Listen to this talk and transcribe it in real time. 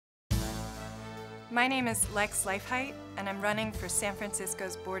My name is Lex Leifheit, and I'm running for San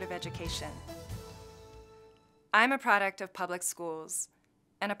Francisco's Board of Education. I'm a product of public schools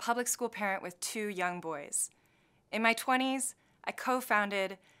and a public school parent with 2 young boys. In my 20s, I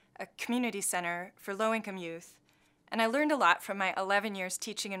co-founded a community center for low-income youth, and I learned a lot from my 11 years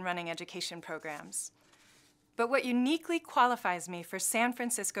teaching and running education programs. But what uniquely qualifies me for San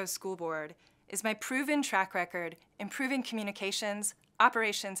Francisco School Board is my proven track record improving communications,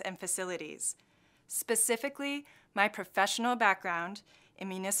 operations, and facilities. Specifically, my professional background in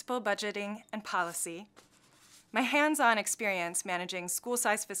municipal budgeting and policy, my hands-on experience managing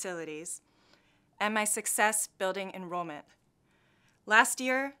school-sized facilities, and my success building enrollment. Last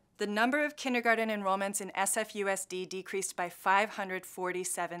year, the number of kindergarten enrollments in SFUSD decreased by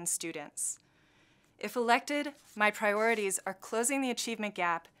 547 students. If elected, my priorities are closing the achievement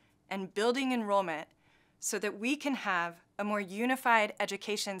gap and building enrollment so that we can have a more unified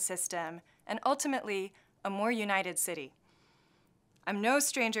education system and ultimately a more united city. I'm no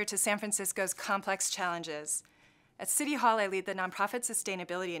stranger to San Francisco's complex challenges. At City Hall, I lead the Nonprofit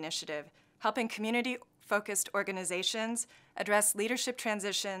Sustainability Initiative, helping community-focused organizations address leadership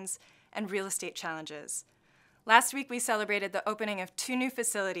transitions and real estate challenges. Last week, we celebrated the opening of 2 new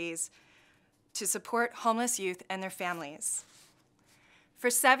facilities to support homeless youth and their families.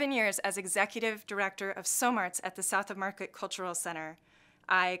 For 7 years as executive director of SOMARTS at the South of Market Cultural Center,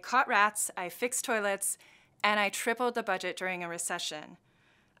 I caught rats, I fixed toilets, and I tripled the budget during a recession.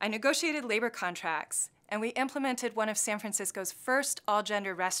 I negotiated labor contracts, and we implemented one of San Francisco's first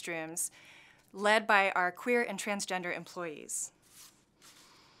all-gender restrooms, led by our queer and transgender employees.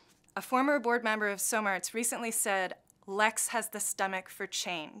 A former board member of SOMARTS recently said, "Lex has the stomach for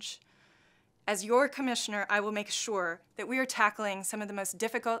change." As your commissioner, I will make sure that we are tackling some of the most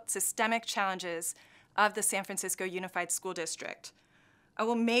difficult systemic challenges of the San Francisco Unified School District. I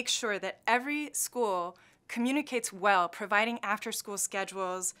will make sure that every school communicates well, providing after-school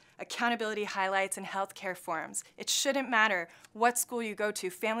schedules, accountability highlights, and healthcare forms. It shouldn't matter what school you go to.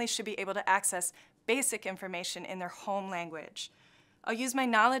 Families should be able to access basic information in their home language. I'll use my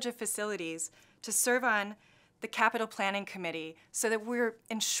knowledge of facilities to serve on the Capital Planning Committee so that we're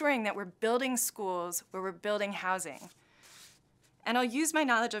ensuring that we're building schools where we're building housing. And I'll use my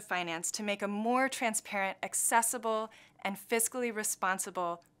knowledge of finance to make a more transparent, accessible, and fiscally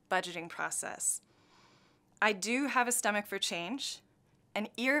responsible budgeting process. I do have a stomach for change, an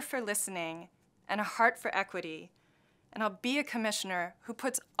ear for listening, and a heart for equity, and I'll be a commissioner who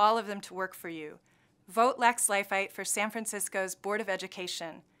puts all of them to work for you. Vote Lex Leifheit for San Francisco's Board of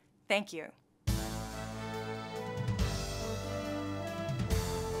Education. Thank you.